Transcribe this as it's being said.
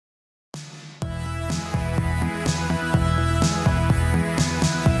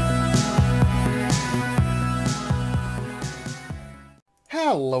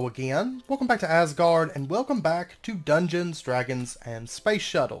Hello again, welcome back to Asgard, and welcome back to Dungeons, Dragons, and Space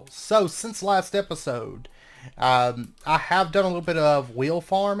Shuttles. So, since last episode, I have done a little bit of wheel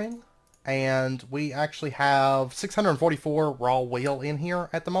farming, and we actually have 644 raw wheel in here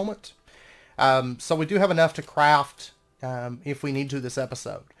at the moment. So we do have enough to craft if we need to this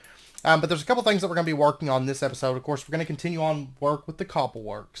episode. But there's a couple things that we're going to be working on this episode. Of course, we're going to continue on work with the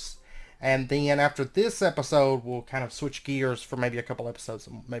Cobbleworks. And then after this episode, we'll kind of switch gears for maybe a couple episodes,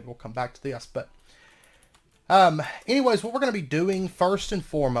 and maybe we'll come back to this. But anyways, what we're going to be doing first and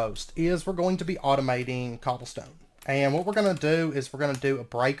foremost is we're going to be automating cobblestone. And what we're going to do is we're going to do a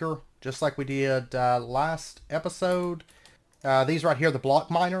breaker, just like we did last episode. These right here, the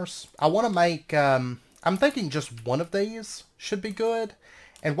block miners. I want to make, I'm thinking just one of these should be good.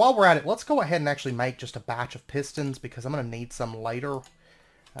 And while we're at it, let's go ahead and actually make just a batch of pistons, because I'm going to need some later.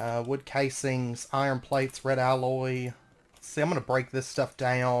 Wood casings, iron plates, red alloy. Let's see, I'm going to break this stuff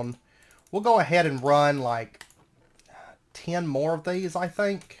down. We'll go ahead and run like 10 more of these, I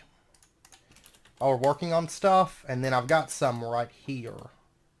think. While we're working on stuff. And then I've got some right here.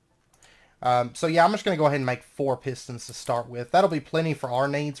 So yeah, I'm just going to go ahead and make 4 pistons to start with. That'll be plenty for our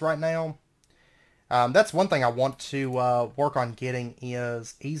needs right now. That's one thing I want to work on getting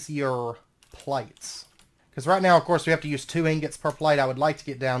is easier plates. Because right now, of course, we have to use 2 ingots per plate. I would like to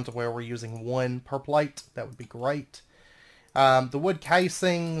get down to where we're using 1 per plate. That would be great. The wood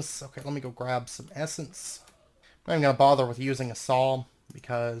casings. Okay, let me go grab some essence. I'm not even going to bother with using a saw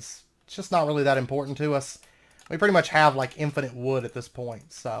because it's just not really that important to us. We pretty much have like infinite wood at this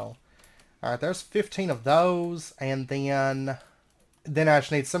point. So, alright, there's 15 of those. And then I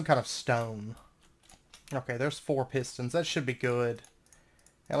just need some kind of stone. Okay, there's 4 pistons. That should be good.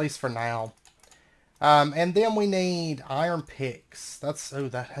 At least for now. And then we need iron picks. That's,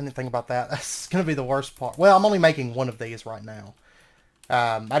 oh, I didn't think about that. That's going to be the worst part. Well, I'm only making 1 of these right now.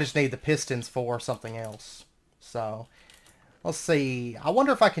 I just need the pistons for something else. So, let's see. I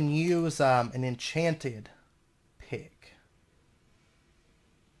wonder if I can use an enchanted pick.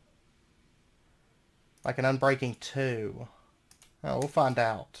 Like an unbreaking 2. Oh, we'll find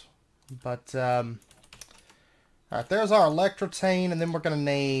out. But, alright, there's our electrotine, and then we're going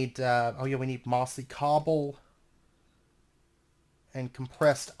to need, oh yeah, we need mossy cobble and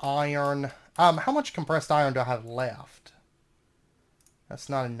compressed iron. How much compressed iron do I have left? That's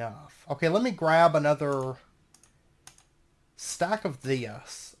not enough. Okay, let me grab another stack of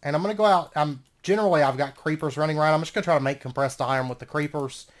this, and I'm going to go out. Generally, I've got creepers running around. I'm just going to try to make compressed iron with the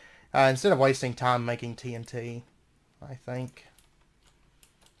creepers instead of wasting time making TNT, I think.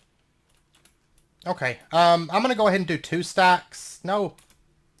 Okay, I'm going to go ahead and do 2 stacks. No.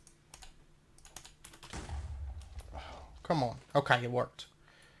 Oh, come on. Okay, it worked.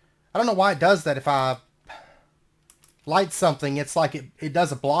 I don't know why it does that. If I light something, it's like it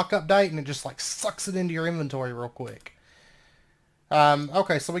does a block update and it just like sucks it into your inventory real quick.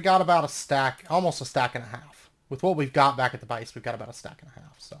 Okay, so we got about a stack, almost a stack and a half. With what we've got back at the base, we've got about a stack and a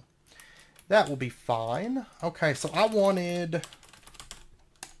half. So that will be fine. Okay, so I wanted...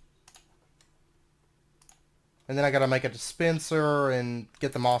 And then I gotta make a dispenser and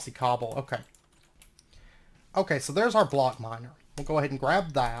get the mossy cobble. Okay. Okay, so there's our block miner. We'll go ahead and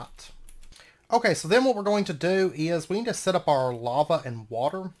grab that. Okay, so then what we're going to do is we need to set up our lava and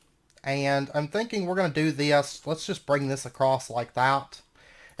water. And I'm thinking we're going to do this. Let's just bring this across like that.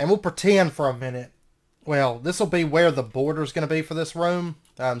 And we'll pretend for a minute. Well, this will be where the border is going to be for this room.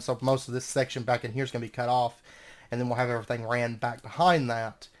 So most of this section back in here is going to be cut off. And then we'll have everything ran back behind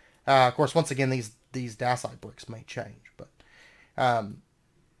that. Of course, once again, these dacite bricks may change, but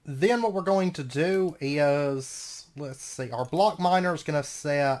then what we're going to do is, let's see, our block miner is going to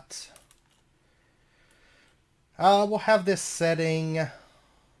set, we'll have this setting, I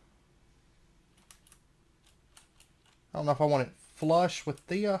don't know if I want it flush with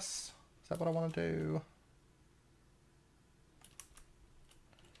this. Is that what I want to do?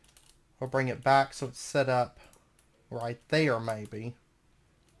 Or bring it back so it's set up right there maybe.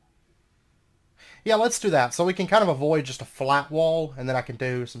 Yeah, let's do that. So we can kind of avoid just a flat wall, and then I can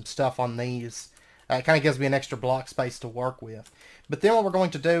do some stuff on these. It kind of gives me an extra block space to work with. But then what we're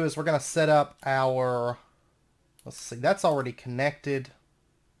going to do is we're going to set up our... Let's see, that's already connected.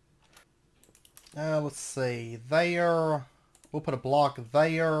 Let's see, there. We'll put a block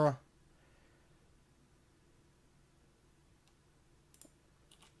there.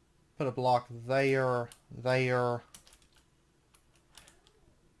 Put a block there, there.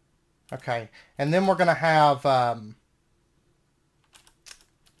 Okay, and then we're going to have,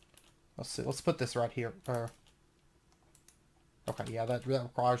 let's see, let's put this right here. Okay, yeah, that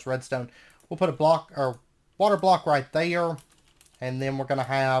requires redstone. We'll put a block, or water block right there, And then we're going to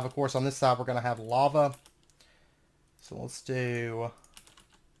have, of course, on this side, we're going to have lava. So let's do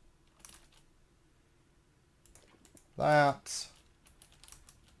that.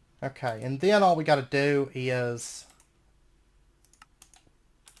 Okay, and then all we got to do is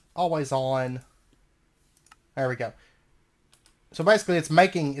always on. There we go. So basically, it's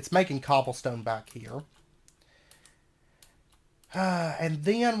making cobblestone back here. And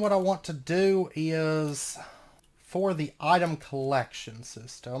then what I want to do is, for the item collection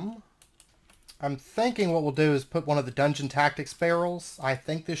system, I'm thinking what we'll do is put one of the dungeon tactics barrels. I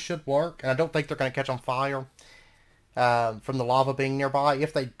think this should work, and I don't think they're going to catch on fire from the lava being nearby.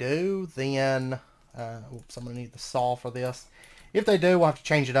 If they do, then... oops, I'm going to need the saw for this. If they do, we'll have to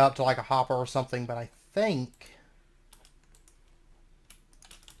change it up to like a hopper or something, but I think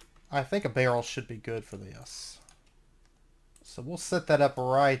a barrel should be good for this. So we'll set that up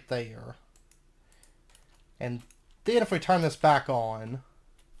right there. And then if we turn this back on...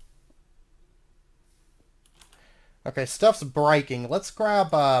 Okay, stuff's breaking. Let's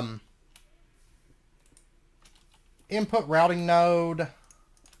grab input routing node.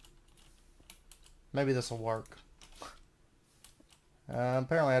 Maybe this will work.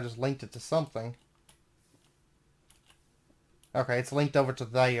 Apparently I just linked it to something. Okay, it's linked over to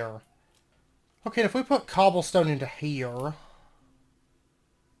there. Okay, if we put cobblestone into here...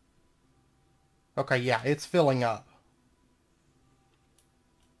 Okay, yeah, it's filling up.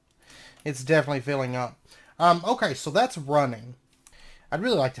 It's definitely filling up. Okay, so that's running. I'd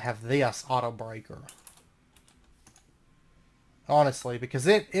really like to have this auto breaker. Honestly, because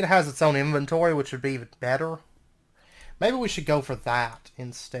it has its own inventory, which would be even better. Maybe we should go for that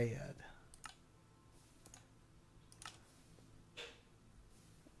instead.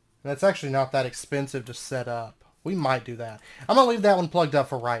 And it's actually not that expensive to set up. We might do that. I'm going to leave that one plugged up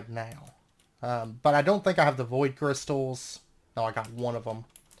for right now. But I don't think I have the void crystals. No, I got one of them.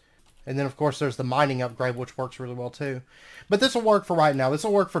 And then, of course, there's the mining upgrade, which works really well, too. But this will work for right now. This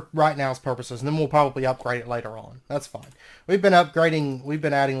will work for right now's purposes, and then we'll probably upgrade it later on. That's fine. We've been upgrading, we've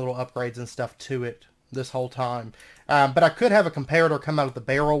been adding little upgrades and stuff to it this whole time. But I could have a comparator come out of the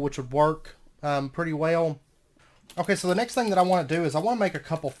barrel, which would work pretty well. Okay, so the next thing that I want to do is I want to make a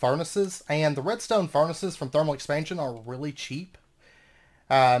couple furnaces, and the redstone furnaces from thermal expansion are really cheap.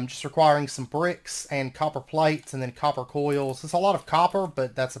 Just requiring some bricks and copper plates and then copper coils. It's a lot of copper,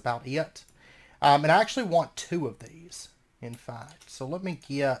 but that's about it. And I actually want 2 of these, in fact. So let me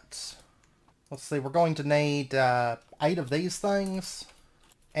get... Let's see, we're going to need 8 of these things.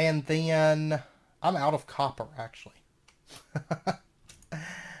 And then I'm out of copper, actually.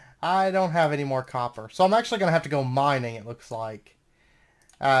 I don't have any more copper. So I'm actually going to have to go mining, it looks like,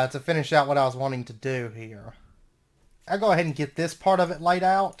 to finish out what I was wanting to do here. I'll go ahead and get this part of it laid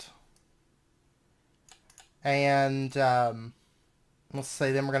out. And let's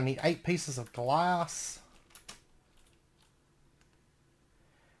see, then we're going to need 8 pieces of glass.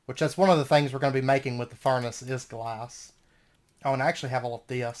 Which that's one of the things we're going to be making with the furnace is glass. Oh, and I actually have all of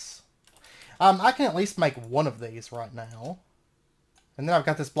this. I can at least make one of these right now. And then I've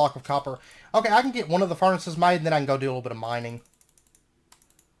got this block of copper. Okay, I can get one of the furnaces made, and then I can go do a little bit of mining.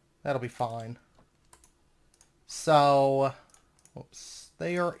 That'll be fine. So, whoops,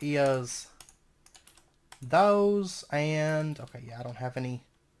 there is those, and, okay, yeah, I don't have any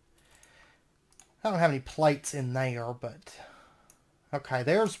plates in there, but, okay,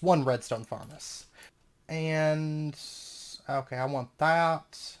 there's one redstone furnace. And, okay, I want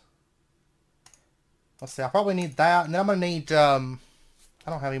that. Let's see, I probably need that, and then I'm going to need, I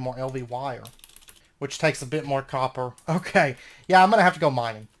don't have any more LV wire, which takes a bit more copper. Okay, yeah, I'm going to have to go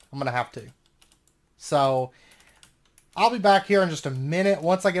mining. I'm going to have to. So, I'll be back here in just a minute.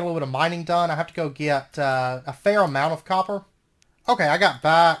 Once I get a little bit of mining done, I have to go get a fair amount of copper. Okay, I got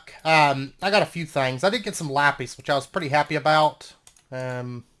back. I got a few things. I did get some lapis, which I was pretty happy about.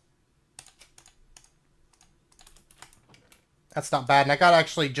 That's not bad. And I got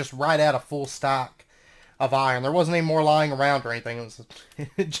actually just right at a full stack of iron. There wasn't any more lying around or anything.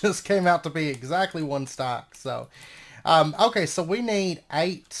 It just came out to be exactly 1 stack. So, okay, so we need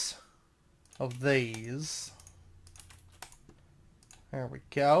 8 of these. There we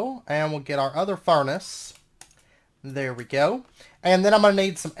go. And we'll get our other furnace. There we go. And then I'm going to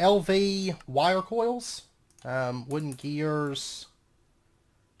need some LV wire coils. Wooden gears.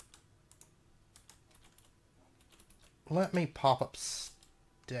 Let me pop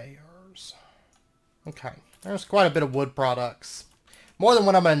upstairs. Okay. There's quite a bit of wood products. More than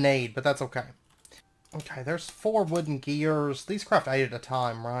what I'm going to need, but that's okay. Okay, there's 4 wooden gears. These craft 8 at a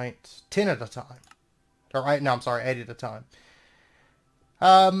time, right? 10 at a time. Or 8, no, I'm sorry, 8 at a time.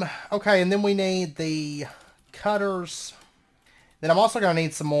 Okay, and then we need the cutters. Then I'm also going to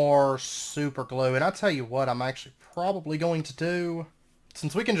need some more super glue. And I'll tell you what I'm actually probably going to do.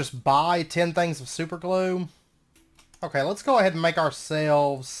 Since we can just buy 10 things of super glue. Okay, let's go ahead and make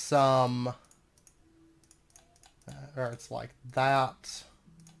ourselves some... or it's like that.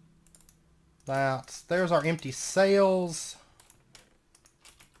 That. There's our empty sails.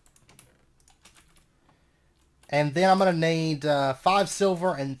 And then I'm going to need 5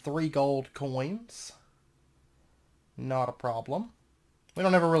 silver and 3 gold coins. Not a problem. We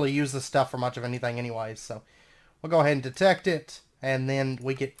don't ever really use this stuff for much of anything anyway, so we'll go ahead and detect it. And then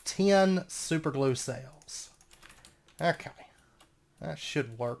we get 10 super glue sails. Okay. That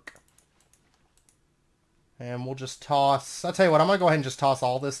should work. And we'll just toss... I'll tell you what, I'm going to go ahead and just toss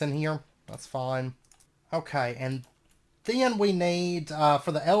all this in here. That's fine. Okay, and then we need,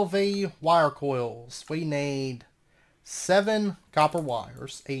 for the LV wire coils, we need 7 copper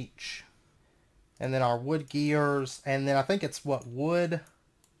wires each. And then our wood gears, and then I think it's, what, wood?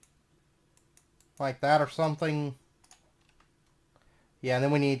 Like that or something. Yeah, and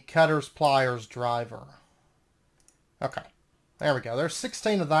then we need cutters, pliers, driver. Okay, there we go. There's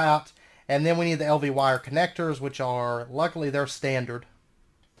 16 of that. And then we need the LV wire connectors, which are, luckily, they're standard.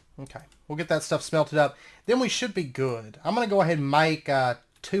 Okay, we'll get that stuff smelted up. Then we should be good. I'm going to go ahead and make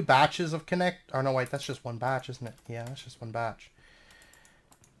 2 batches of connect... Oh, no, wait, that's just 1 batch, isn't it? Yeah, that's just 1 batch.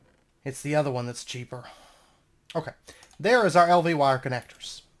 It's the other one that's cheaper. Okay, there is our LV wire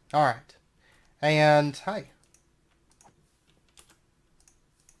connectors. All right. And, hey.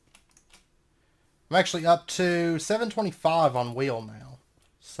 I'm actually up to 725 on wheel now.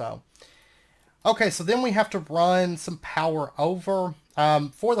 So... Okay, so then we have to run some power over.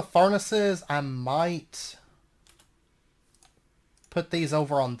 For the furnaces, I might put these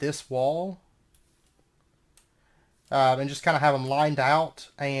over on this wall. And just kind of have them lined out.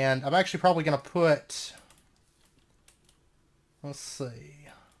 And I'm actually probably going to put... Let's see.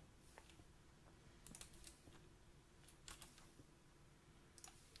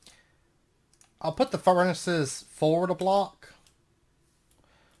 I'll put the furnaces forward a block.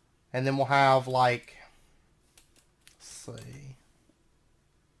 And then we'll have, like, let's see.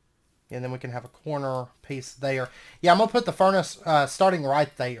 And then we can have a corner piece there. Yeah, I'm going to put the furnace starting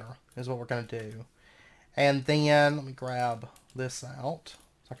right there is what we're going to do. And then, let me grab this out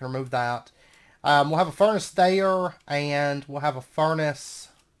so I can remove that. We'll have a furnace there, and we'll have a furnace.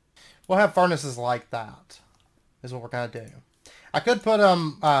 We'll have furnaces like that is what we're going to do. I could put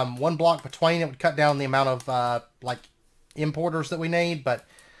 1 block between. It would cut down the amount of, like, importers that we need, but...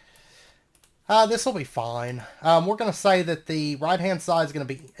 this will be fine. We're going to say that the right-hand side is going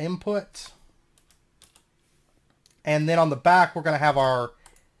to be input. And then on the back, we're going to have our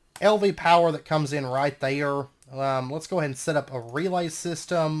LV power that comes in right there. Let's go ahead and set up a relay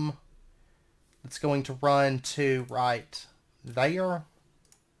system that's going to run to right there.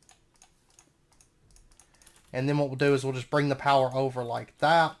 And then what we'll do is we'll just bring the power over like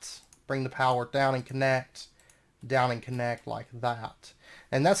that. Bring the power down and connect like that.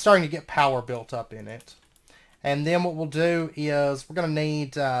 And that's starting to get power built up in it. And then what we'll do is we're going to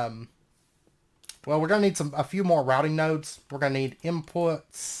need, well, we're going to need a few more routing nodes. We're going to need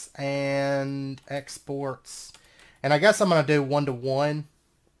inputs and exports. And I guess I'm going to do 1 to 1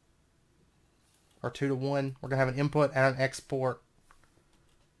 or 2 to 1. We're going to have an input and an export.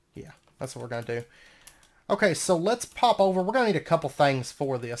 Yeah, that's what we're going to do. Okay, so let's pop over. We're going to need a couple things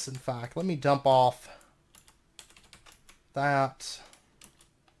for this, in fact. Let me dump off that.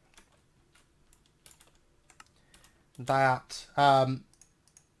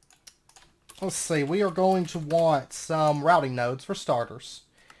 Let's see, we are going to want some routing nodes for starters.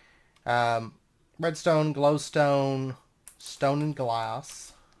 Redstone, glowstone, stone and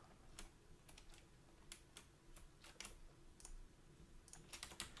glass.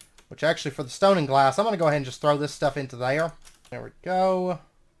 Which actually for the stone and glass, I'm going to go ahead and just throw this stuff into there. There we go.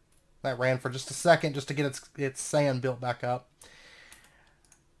 That ran for just a second just to get its sand built back up.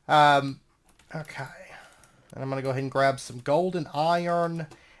 Okay. And I'm going to go ahead and grab some gold and iron.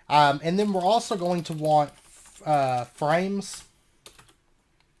 And then we're also going to want frames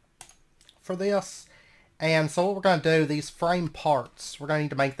for this. And so what we're going to do, these frame parts, we're going to need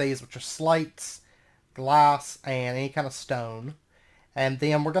to make these, which are slates, glass, and any kind of stone. And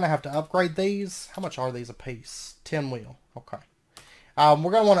then we're going to have to upgrade these. How much are these a piece? 10 wheel. Okay. We're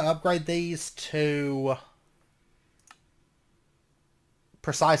going to want to upgrade these to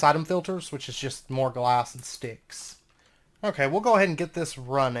precise item filters, which is just more glass and sticks. Okay, we'll go ahead and get this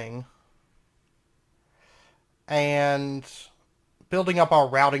running. And building up our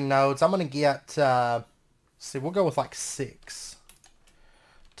routing nodes, I'm going to get, see, we'll go with like 6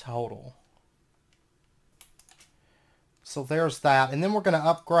 total. So there's that. And then we're going to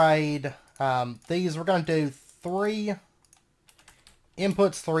upgrade these. We're going to do 3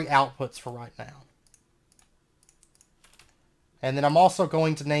 inputs, 3 outputs for right now. And then I'm also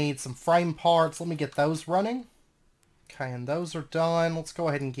going to need some frame parts. Let me get those running. Okay, and those are done. Let's go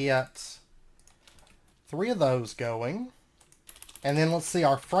ahead and get 3 of those going. And then let's see,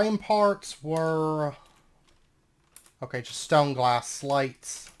 our frame parts were... Okay, just stone, glass,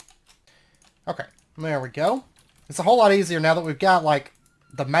 slates. Okay, there we go. It's a whole lot easier now that we've got, like,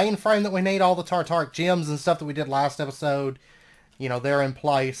 the main frame that we need, all the Tartaric gems and stuff that we did last episode. You know, they're in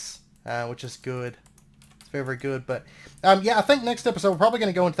place, which is good. It's very, very good. But, yeah, I think next episode we're probably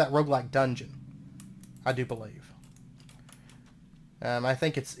going to go into that roguelike dungeon. I do believe. I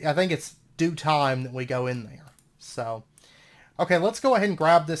think it's due time that we go in there. So... Okay, let's go ahead and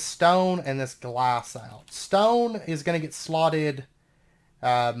grab this stone and this glass out. Stone is going to get slotted,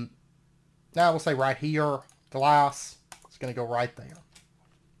 now we'll say right here. Glass is going to go right there.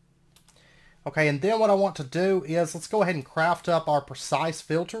 Okay, and then what I want to do is, let's go ahead and craft up our precise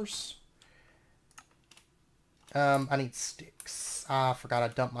filters. I need sticks. I forgot I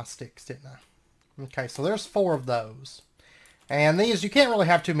dumped my sticks, didn't I? Okay, so there's 4 of those. And these, you can't really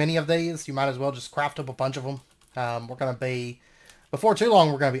have too many of these. You might as well just craft up a bunch of them. We're going to be, before too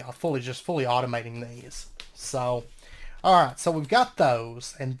long, we're going to be fully automating these. So, alright, so we've got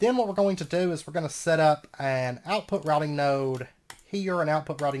those. And then what we're going to do is we're going to set up an output routing node here, an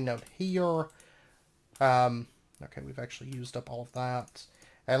output routing node here. Okay, we've actually used up all of that.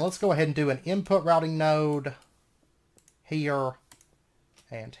 And let's go ahead and do an input routing node here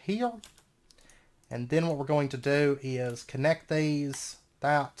and here. And then what we're going to do is connect these,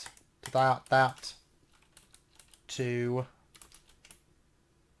 that, to that, to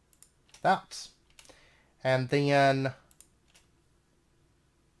that. And then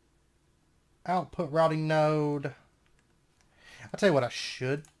output routing node. I'll tell you what I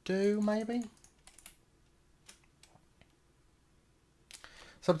should do, maybe.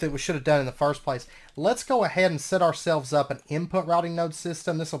 Something we should have done in the first place. Let's go ahead and set ourselves up an input routing node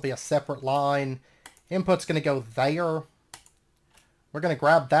system. This will be a separate line. Input's going to go there. We're going to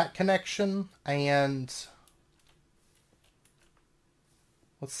grab that connection and...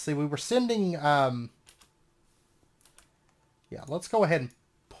 Let's see, we were sending, yeah, let's go ahead and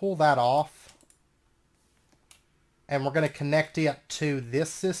pull that off. And we're going to connect it to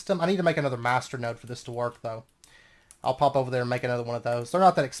this system. I need to make another master node for this to work, though. I'll pop over there and make another one of those. They're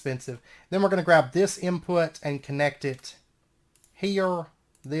not that expensive. Then we're going to grab this input and connect it here.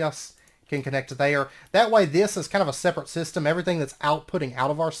 This can connect to there. That way, this is kind of a separate system. Everything that's outputting out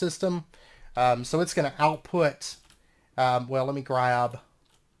of our system. So it's going to output, well, let me grab...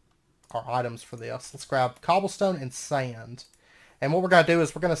 our items for this. Let's grab cobblestone and sand. And what we're going to do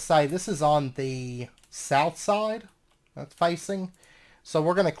is we're going to say this is on the south side that's facing. So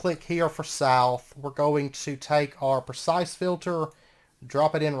we're going to click here for south. We're going to take our precise filter,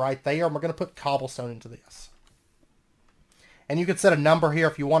 drop it in right there, and we're going to put cobblestone into this. And you can set a number here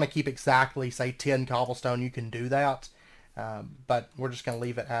if you want to keep exactly, say, 10 cobblestone, you can do that. But we're just going to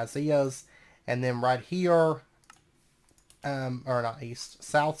leave it as is. And then right here, or not east,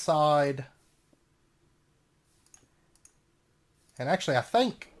 south side. And actually, I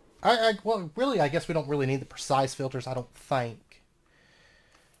think, well, really, I guess we don't really need the precise filters, I don't think.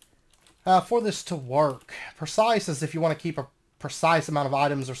 For this to work, precise is if you want to keep a precise amount of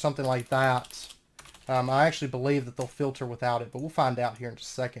items or something like that. I actually believe that they'll filter without it, but we'll find out here in just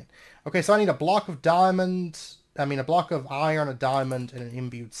a second. Okay, so I need a block of diamond, a block of iron, a diamond, and an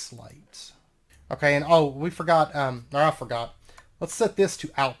imbued slate. Okay, and oh, we forgot, or I forgot. Let's set this to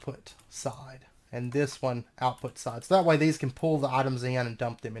output side, and this one output side. So that way these can pull the items in and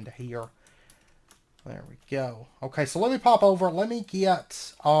dump them into here. There we go. Okay, so let me pop over. Let me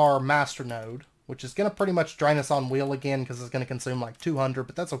get our master node, which is going to pretty much drain us on wheel again because it's going to consume like 200,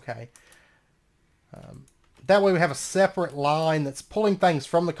 but that's okay. That way we have a separate line that's pulling things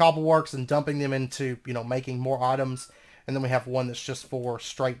from the Cobbleworks and dumping them into, you know, making more items. And then we have one that's just for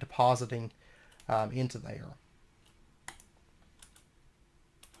straight depositing into there.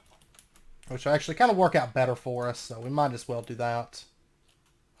 Which will actually kind of work out better for us, so we might as well do that.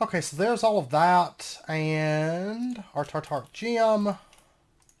 Okay, so there's all of that, and our Tartaric gem.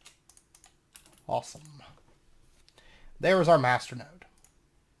 Awesome. There is our master node.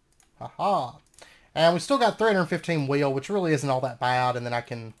 Haha. And we still got 315 wheel, which really isn't all that bad, and then I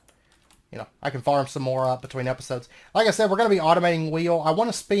can, you know, I can farm some more up between episodes. Like I said, we're going to be automating wheel. I want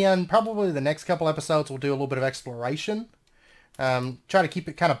to spend, probably the next couple episodes, we'll do a little bit of exploration. Try to keep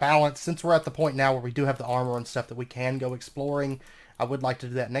it kind of balanced, since we're at the point now where we do have the armor and stuff that we can go exploring. I would like to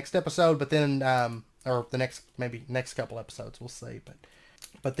do that next episode, but then or the next, maybe next couple episodes, we'll see.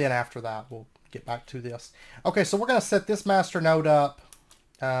 But then after that, we'll get back to this. Okay, so we're going to set this master node up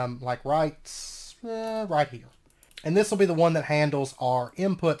like right here. And this will be the one that handles our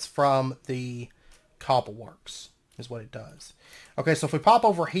inputs from the Cobbleworks, is what it does. Okay, so if we pop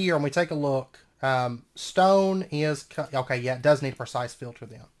over here and we take a look, stone is... Okay, yeah, it does need a precise filter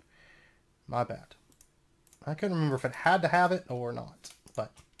then. My bad. I couldn't remember if it had to have it or not,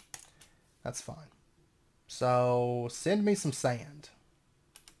 but that's fine. So, send me some sand.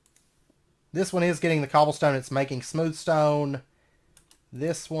 This one is getting the cobblestone. It's making smooth stone.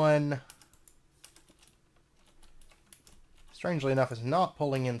 This one, strangely enough, is not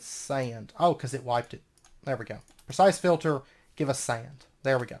pulling in sand. Oh, because it wiped it. There we go. Precise filter, give us sand.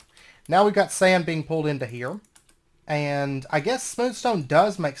 There we go. Now we've got sand being pulled into here. And I guess smooth stone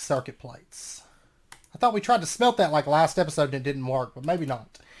does make circuit plates. I thought we tried to smelt that like last episode and it didn't work, but maybe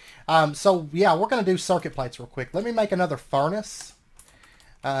not. So, yeah, we're going to do circuit plates real quick. Let me make another furnace,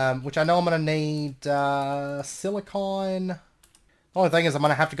 which I know I'm going to need silicon. The only thing is I'm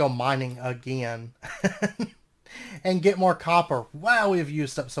going to have to go mining again and get more copper. Wow, we've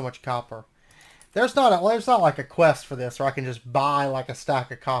used up so much copper. There's not like a quest for this where I can just buy like a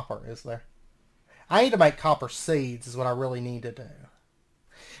stack of copper, is there? I need to make copper seeds is what I really need to do.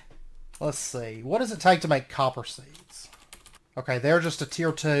 Let's see. What does it take to make copper seeds? Okay, they're just a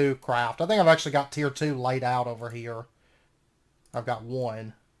tier 2 craft. I think I've actually got tier 2 laid out over here. I've got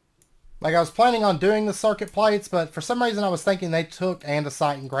one. Like, I was planning on doing the circuit plates, but for some reason I was thinking they took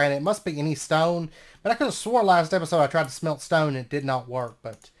andesite and granite. It must be any stone. But I could have swore last episode I tried to smelt stone and it did not work.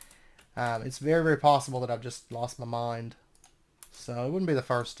 But it's very, very possible that I've just lost my mind. So it wouldn't be the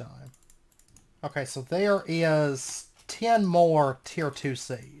first time. Okay, so there is 10 more tier 2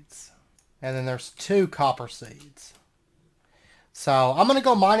 seeds. And then there's 2 copper seeds. So I'm going to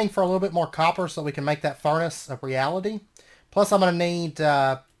go mining for a little bit more copper so we can make that furnace a reality. Plus I'm going to need,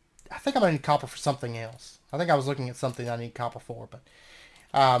 I think I'm going to need copper for something else. I think I was looking at something I need copper for.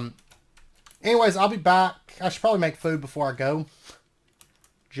 But anyways, I'll be back. I should probably make food before I go.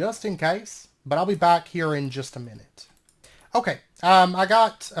 Just in case. But I'll be back here in just a minute. Okay, I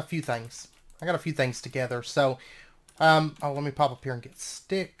got a few things. I got a few things together. So, let me pop up here and get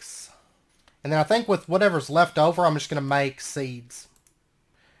sticks. And then I think with whatever's left over, I'm just going to make seeds.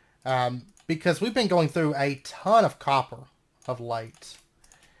 Because we've been going through a ton of copper of late.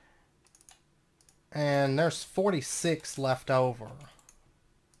 And there's 46 left over.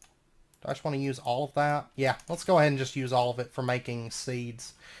 Do I just want to use all of that? Yeah, let's go ahead and just use all of it for making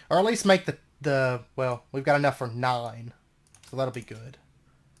seeds. Or at least make well, we've got enough for 9. So that'll be good.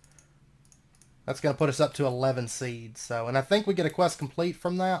 That's going to put us up to 11 seeds. So, and I think we get a quest complete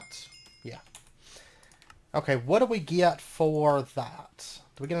from that. Yeah. Okay, what do we get for that?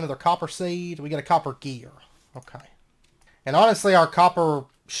 Do we get another copper seed? We get a copper gear. Okay. And honestly, our copper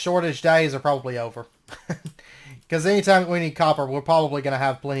shortage days are probably over. Because anytime we need copper, we're probably going to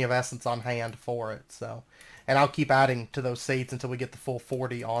have plenty of essence on hand for it. So, and I'll keep adding to those seeds until we get the full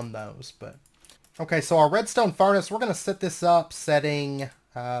 40 on those. But okay, so our redstone furnace, we're going to set this up setting...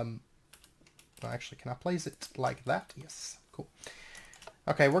 actually, can I place it like that? Yes. Cool.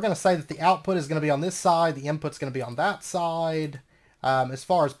 Okay, we're going to say that the output is going to be on this side. The input's going to be on that side. As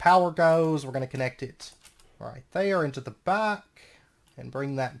far as power goes, we're going to connect it right there into the back. And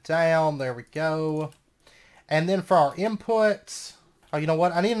bring that down. There we go. And then for our input... Oh, you know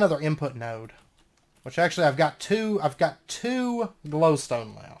what? I need another input node. Which actually I've got two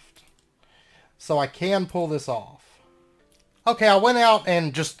glowstone left. So I can pull this off. Okay, I went out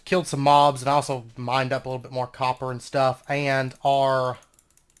and just killed some mobs and I also mined up a little bit more copper and stuff. And I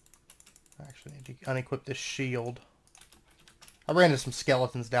actually need to unequip this shield. I ran into some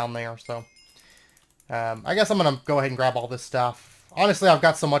skeletons down there, so... I guess I'm going to go ahead and grab all this stuff. Honestly, I've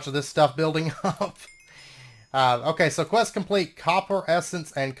got so much of this stuff building up. Okay, so quest complete. Copper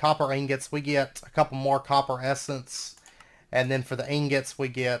essence and copper ingots. We get a couple more copper essence. And then for the ingots, we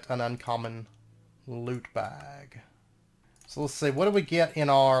get an uncommon loot bag. So let's see, what do we get in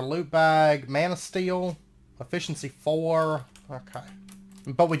our loot bag? Mana steel, efficiency 4, okay.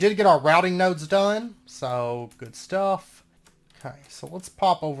 But we did get our routing nodes done, so good stuff. Okay, so let's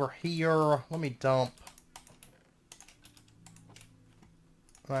pop over here. Let me dump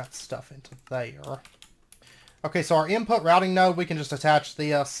that stuff into there. Okay, so our input routing node, we can just attach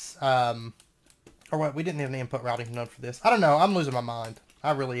this. Or wait, we didn't have an input routing node for this. I don't know, I'm losing my mind.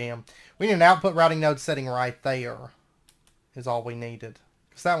 I really am. We need an output routing node setting right there. Is all we needed.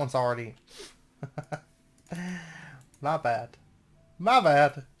 Because that one's already... My bad. My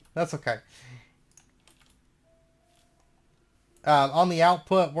bad. That's okay. on the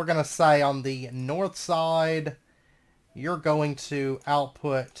output, we're going to say on the north side, you're going to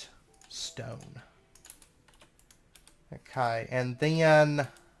output stone. Okay, and then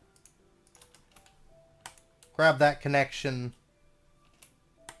grab that connection,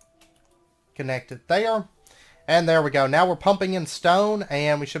 connect it there, and there we go. Now we're pumping in stone,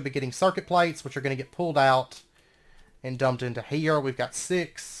 and we should be getting circuit plates, which are going to get pulled out and dumped into here. We've got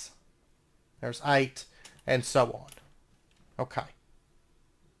 6, there's 8, and so on. Okay.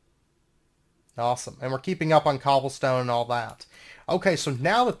 Awesome. And we're keeping up on cobblestone and all that. Okay, so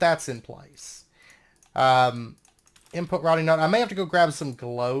now that that's in place, input routing node. I may have to go grab some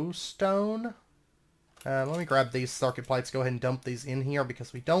glowstone. Let me grab these circuit plates. Go ahead and dump these in here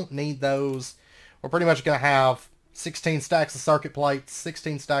because we don't need those. We're pretty much going to have 16 stacks of circuit plates,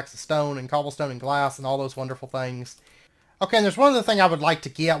 16 stacks of stone and cobblestone and glass and all those wonderful things. Okay, and there's one other thing I would like to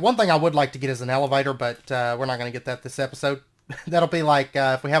get. One thing I would like to get is an elevator, but we're not going to get that this episode. That'll be like,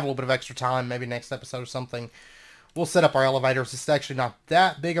 if we have a little bit of extra time, maybe next episode or something, we'll set up our elevators. It's actually not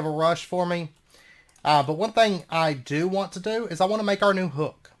that big of a rush for me. But one thing I do want to do is I want to make our new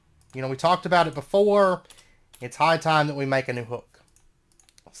hook. You know, we talked about it before. It's high time that we make a new hook.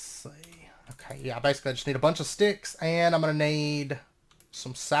 Let's see. Okay, yeah, basically I just need a bunch of sticks, and I'm going to need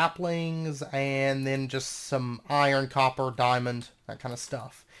some saplings, and then just some iron, copper, diamond, that kind of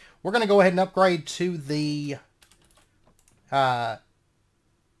stuff. We're going to go ahead and upgrade to the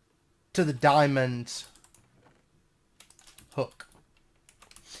diamond hook.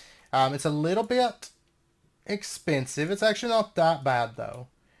 It's a little bit expensive. It's actually not that bad, though.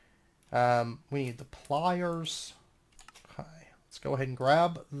 We need the pliers. Okay, let's go ahead and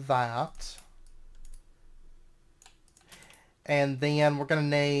grab that. And then we're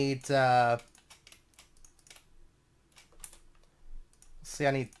going to need, let's see,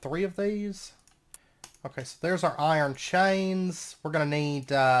 I need 3 of these. Okay, so there's our iron chains. We're going to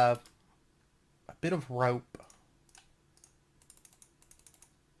need a bit of rope.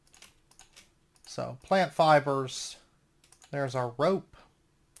 So, plant fibers. There's our rope.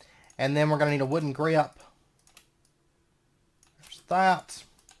 And then we're going to need a wooden grip. There's that.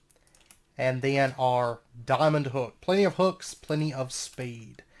 And then our diamond hook. Plenty of hooks, plenty of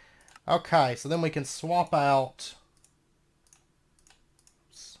speed. Okay, so then we can swap out...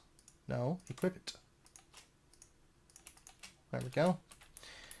 No, equip it. There we go.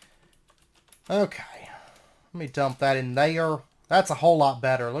 Okay. Let me dump that in there. That's a whole lot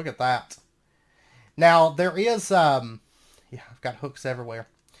better. Look at that. Now, there is... yeah, I've got hooks everywhere.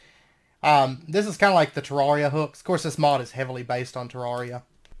 This is kind of like the Terraria hooks. Of course, this mod is heavily based on Terraria.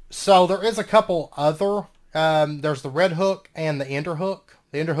 So there is a couple other. There's the red hook and the ender hook.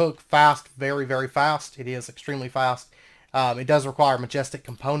 The ender hook, fast, very, very fast. It is extremely fast. It does require a majestic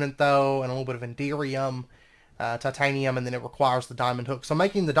component, though, and a little bit of enderium, titanium, and then it requires the diamond hook. So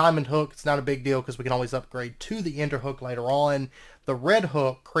making the diamond hook, it's not a big deal because we can always upgrade to the ender hook later on. The red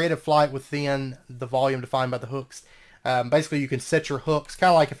hook, creative flight within the volume defined by the hooks. Basically, you can set your hooks,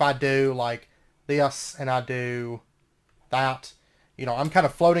 kind of like if I do like this and I do that. You know, I'm kind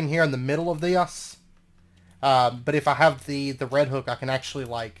of floating here in the middle of this. But if I have the red hook, I can actually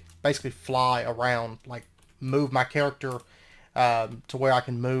like basically fly around, like move my character to where I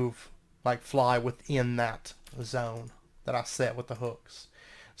can move, like fly within that zone that I set with the hooks.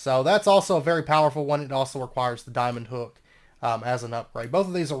 So that's also a very powerful one. It also requires the diamond hook as an upgrade. Both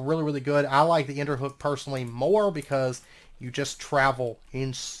of these are really, really good. I like the ender hook personally more because you just travel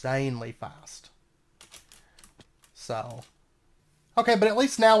insanely fast. So... okay, but at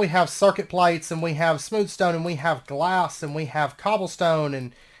least now we have circuit plates, and we have smooth stone, and we have glass, and we have cobblestone,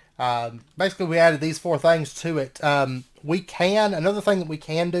 and basically we added these 4 things to it. Another thing that we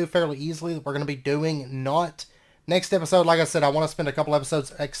can do fairly easily that we're going to be doing, not next episode, like I said, I want to spend a couple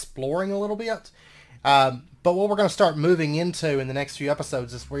episodes exploring a little bit, but what we're going to start moving into in the next few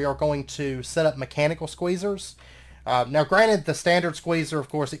episodes is we are going to set up mechanical squeezers. Now, granted, the standard squeezer, of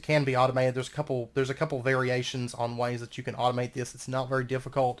course, it can be automated. There's a couple variations on ways that you can automate this. It's not very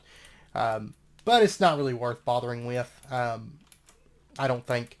difficult, but it's not really worth bothering with, I don't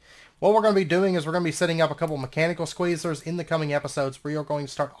think. What we're going to be doing is we're going to be setting up a couple mechanical squeezers in the coming episodes. We are going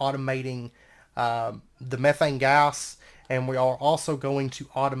to start automating the methane gas, and we are also going to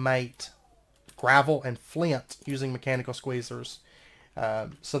automate gravel and flint using mechanical squeezers.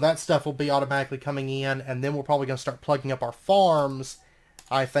 So that stuff will be automatically coming in, and then we're probably going to start plugging up our farms,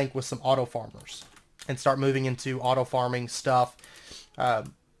 I think, with some auto farmers, and start moving into auto farming stuff,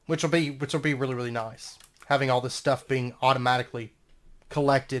 which will be really, really nice. Having all this stuff being automatically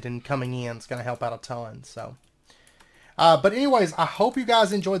collected and coming in is going to help out a ton. So, but anyways, I hope you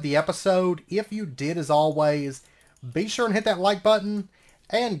guys enjoyed the episode. If you did, as always, be sure and hit that like button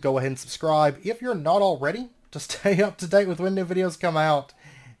and go ahead and subscribe if you're not already to stay up to date with when new videos come out.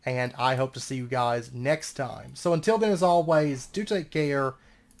 And I hope to see you guys next time. So until then, as always, do take care,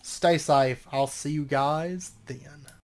 stay safe. I'll see you guys then.